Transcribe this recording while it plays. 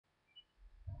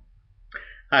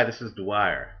Hi, this is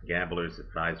Dwyer,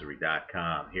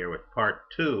 gamblersadvisory.com, here with part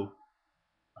two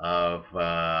of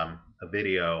a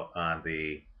video on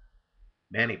the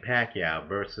Manny Pacquiao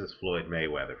versus Floyd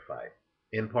Mayweather fight.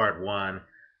 In part one,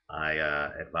 I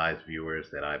advised viewers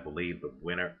that I believe the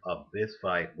winner of this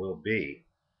fight will be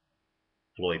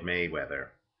Floyd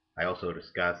Mayweather. I also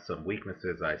discussed some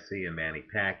weaknesses I see in Manny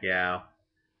Pacquiao,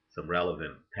 some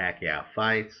relevant Pacquiao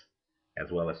fights,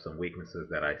 as well as some weaknesses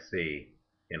that I see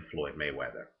in Floyd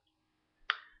Mayweather.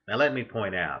 Now let me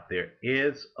point out, there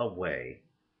is a way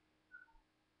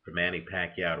for Manny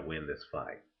Pacquiao to win this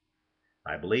fight.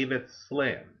 I believe it's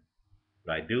slim,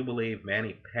 but I do believe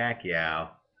Manny Pacquiao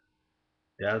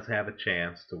does have a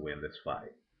chance to win this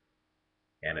fight.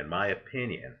 And in my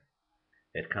opinion,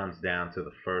 it comes down to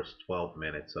the first 12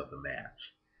 minutes of the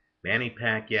match. Manny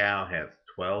Pacquiao has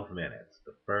 12 minutes,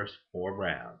 the first 4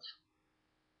 rounds,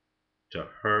 to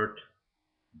hurt,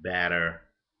 batter,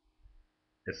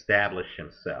 establish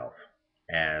himself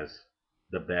as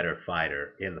the better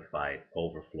fighter in the fight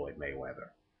over Floyd Mayweather.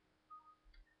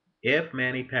 If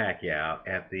Manny Pacquiao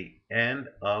at the end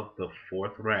of the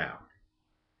 4th round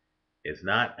is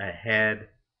not ahead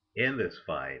in this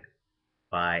fight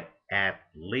by at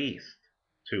least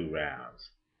 2 rounds,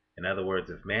 in other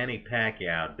words, if Manny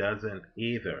Pacquiao doesn't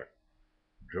either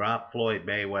drop Floyd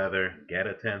Mayweather, get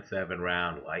a 10-7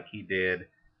 round like he did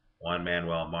on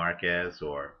Manuel Marquez,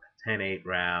 or a 10-8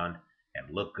 round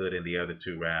and look good in the other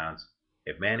 2 rounds,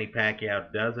 if Manny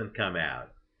Pacquiao doesn't come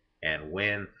out and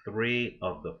win 3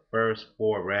 of the first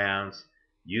 4 rounds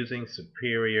using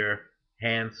superior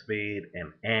hand speed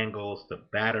and angles to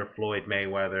batter Floyd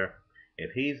Mayweather,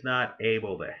 if he's not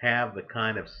able to have the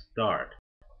kind of start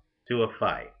to a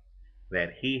fight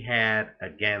that he had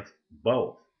against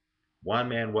both Juan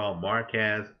Manuel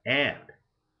Marquez and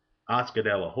Oscar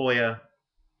De La Hoya,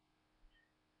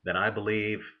 then I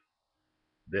believe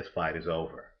this fight is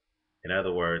over. In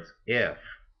other words, if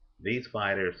these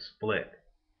fighters split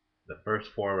the first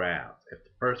 4 rounds, if the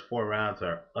first 4 rounds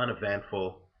are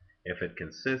uneventful, if it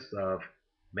consists of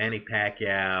Manny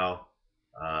Pacquiao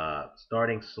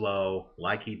starting slow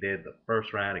like he did the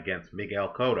first round against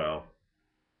Miguel Cotto,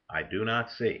 I do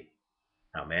not see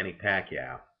how Manny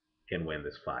Pacquiao can win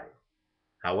this fight.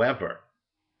 However,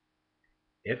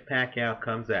 if Pacquiao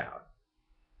comes out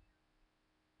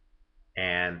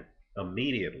and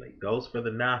immediately goes for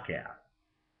the knockout,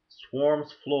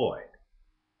 swarms Floyd,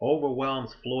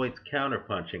 overwhelms Floyd's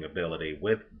counterpunching ability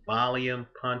with volume,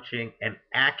 punching, and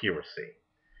accuracy,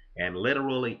 and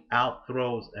literally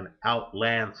outthrows and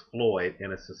outlands Floyd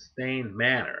in a sustained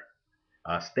manner,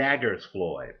 staggers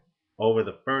Floyd over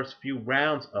the first few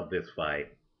rounds of this fight,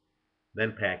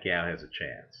 then Pacquiao has a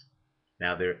chance.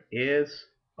 Now, there is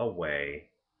a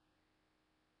way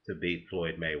to beat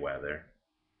Floyd Mayweather,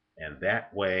 and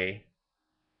that way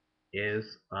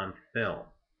is on film.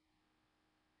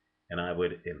 And I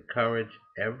would encourage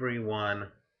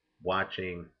everyone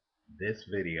watching this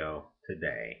video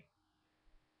today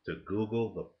to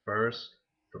Google the first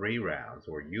 3 rounds,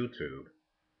 or YouTube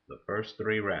the first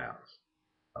 3 rounds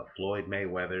of Floyd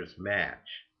Mayweather's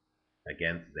match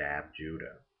against Zab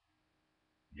Judah.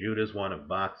 Judah's one of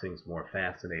boxing's more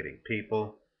fascinating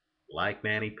people. Like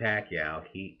Manny Pacquiao,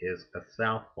 he is a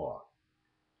southpaw.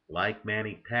 Like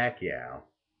Manny Pacquiao,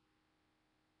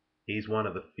 he's one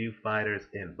of the few fighters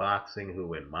in boxing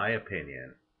who, in my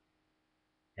opinion,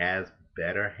 has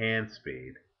better hand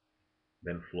speed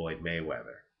than Floyd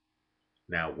Mayweather.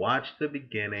 Now watch the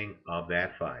beginning of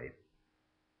that fight.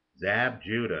 Zab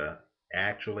Judah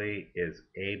actually is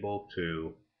able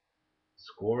to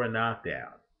score a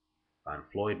knockdown on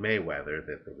Floyd Mayweather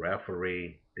that the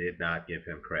referee did not give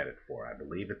him credit for. I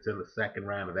believe it's in the 2nd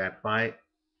round of that fight.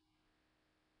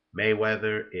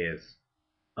 Mayweather is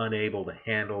unable to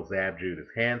handle Zab Judah's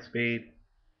hand speed.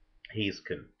 He's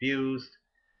confused.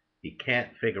 He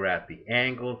can't figure out the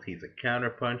angles. He's a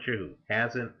counterpuncher who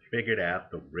hasn't figured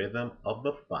out the rhythm of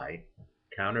the fight.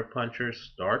 Counterpunchers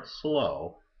start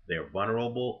slow. They're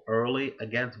vulnerable early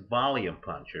against volume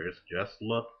punchers. Just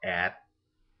look at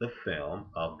the film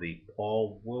of the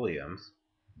Paul Williams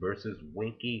versus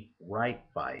Winky Wright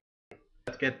fight.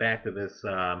 Let's get back to this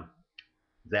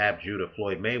Zab Judah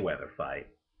Floyd Mayweather fight.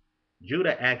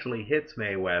 Judah actually hits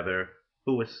Mayweather,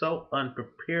 who is so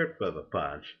unprepared for the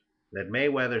punch that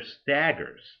Mayweather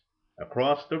staggers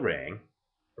across the ring,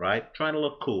 right, trying to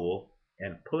look cool,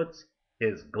 and puts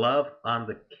his glove on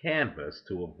the canvas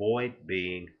to avoid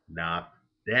being knocked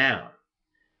down.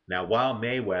 Now, while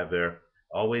Mayweather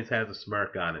always has a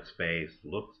smirk on his face,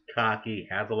 looks cocky,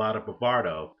 has a lot of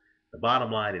bravado, the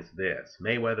bottom line is this: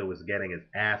 Mayweather was getting his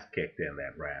ass kicked in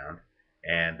that round,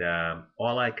 and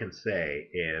all I can say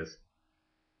is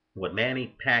What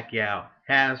Manny Pacquiao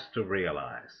has to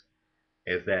realize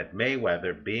is that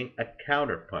Mayweather, being a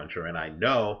counterpuncher, and I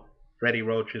know Freddie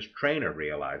Roach's trainer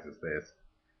realizes this,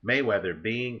 Mayweather,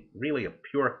 being really a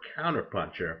pure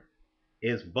counterpuncher,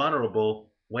 is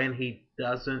vulnerable when he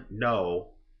doesn't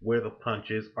know where the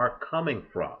punches are coming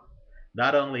from.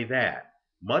 Not only that,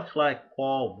 much like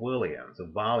Paul Williams, a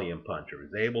volume puncher,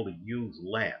 is able to use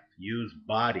length, use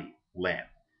body length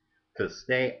to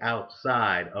stay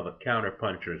outside of a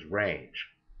counterpuncher's range.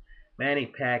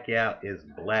 Manny Pacquiao is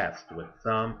blessed with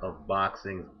some of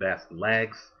boxing's best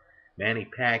legs. Manny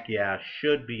Pacquiao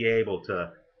should be able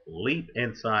to leap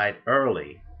inside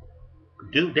early,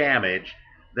 do damage,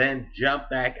 then jump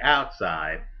back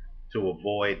outside to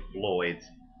avoid Floyd's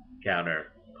counter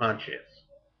punches.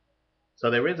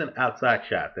 So there is an outside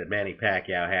shot that Manny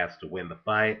Pacquiao has to win the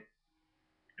fight.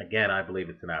 Again, I believe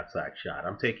it's an outside shot.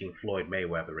 I'm taking Floyd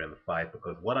Mayweather in the fight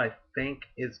because what I think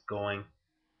is going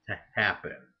to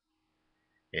happen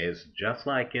is just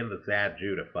like in the Zab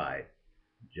Judah fight,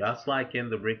 just like in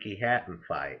the Ricky Hatton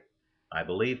fight, I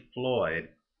believe Floyd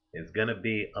is going to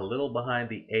be a little behind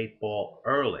the eight ball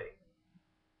early,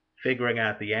 figuring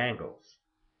out the angles.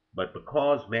 But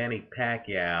because Manny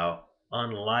Pacquiao,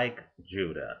 unlike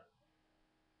Judah,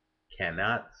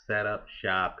 cannot set up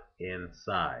shop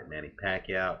inside, Manny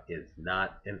Pacquiao is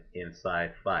not an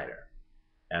inside fighter.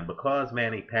 And because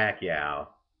Manny Pacquiao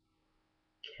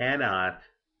cannot,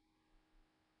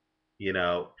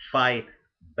 fight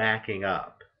backing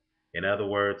up, in other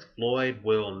words, Floyd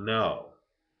will know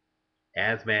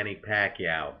as Manny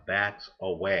Pacquiao backs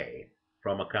away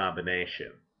from a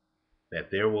combination that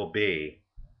there will be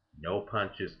no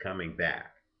punches coming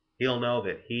back. He'll know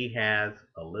that he has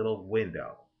a little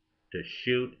window to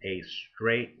shoot a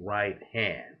straight right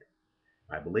hand.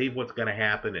 I believe what's going to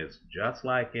happen is just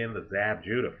like in the Zab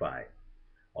Judah fight,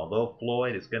 although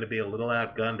Floyd is going to be a little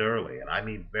outgunned early, and I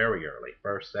mean very early,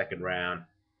 first, second round,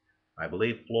 I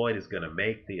believe Floyd is going to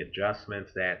make the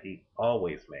adjustments that he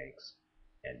always makes.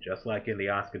 And just like in the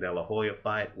Oscar De La Hoya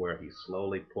fight, where he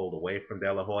slowly pulled away from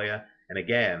De La Hoya, and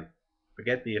again,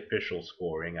 forget the official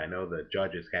scoring. I know the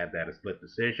judges had that a split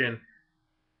decision.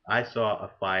 I saw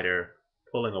a fighter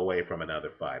pulling away from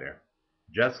another fighter.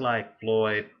 Just like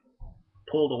Floyd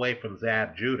pulled away from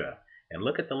Zab Judah. And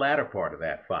look at the latter part of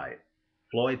that fight.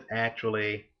 Floyd's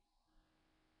actually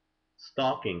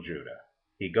stalking Judah.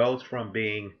 He goes from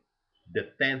being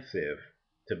defensive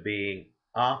to being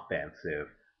offensive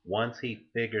once he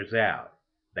figures out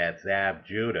that Zab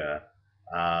Judah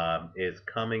is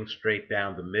coming straight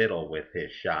down the middle with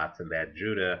his shots and that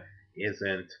Judah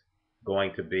isn't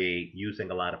going to be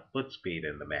using a lot of foot speed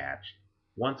in the match.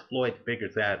 Once Floyd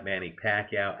figures out Manny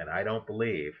Pacquiao, and I don't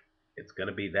believe it's going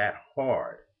to be that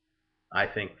hard, I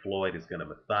think Floyd is going to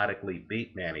methodically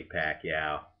beat Manny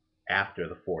Pacquiao after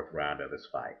the fourth round of this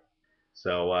fight.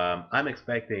 So I'm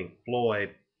expecting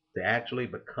Floyd to actually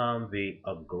become the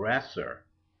aggressor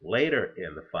later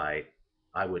in the fight.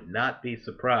 I would not be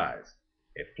surprised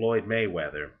if Floyd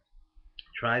Mayweather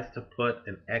tries to put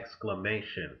an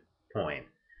exclamation point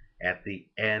at the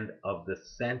end of the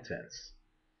sentence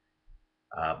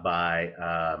by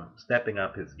stepping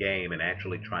up his game and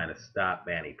actually trying to stop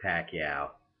Manny Pacquiao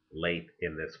late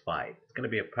in this fight. It's going to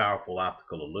be a powerful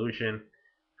optical illusion.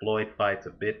 Floyd fights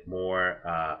a bit more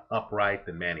upright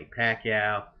than Manny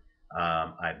Pacquiao.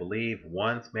 I believe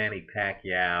once Manny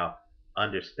Pacquiao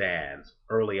understands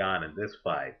early on in this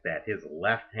fight that his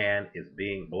left hand is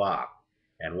being blocked,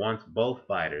 and once both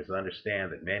fighters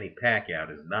understand that Manny Pacquiao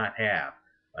does not have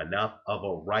enough of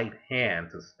a right hand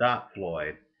to stop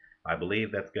Floyd, I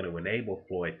believe that's going to enable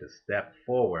Floyd to step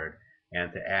forward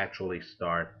and to actually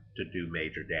start to do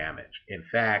major damage. In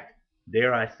fact,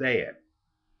 dare I say it,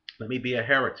 let me be a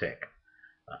heretic.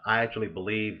 I actually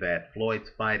believe that Floyd's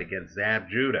fight against Zab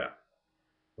Judah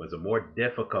was a more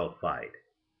difficult fight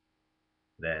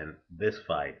than this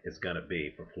fight is going to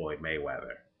be for Floyd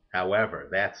Mayweather. However,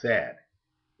 that said,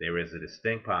 there is a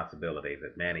distinct possibility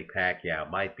that Manny Pacquiao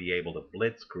might be able to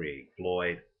blitzkrieg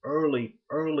Floyd early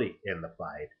in the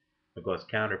fight because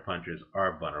counterpunchers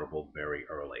are vulnerable very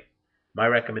early. My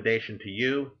recommendation to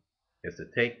you is to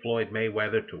take Floyd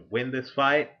Mayweather to win this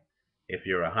fight. If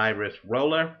you're a high-risk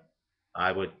roller,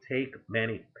 I would take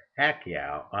Manny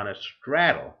Pacquiao on a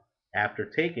straddle after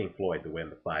taking Floyd to win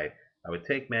the fight. I would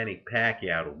take Manny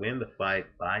Pacquiao to win the fight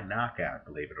by knockout,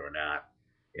 believe it or not,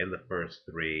 in the first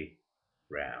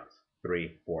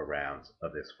 4 rounds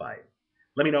of this fight.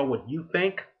 Let me know what you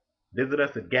think. Visit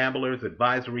us at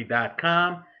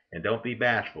gamblersadvisory.com and don't be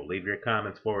bashful. Leave your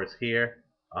comments for us here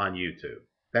on YouTube.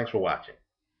 Thanks for watching.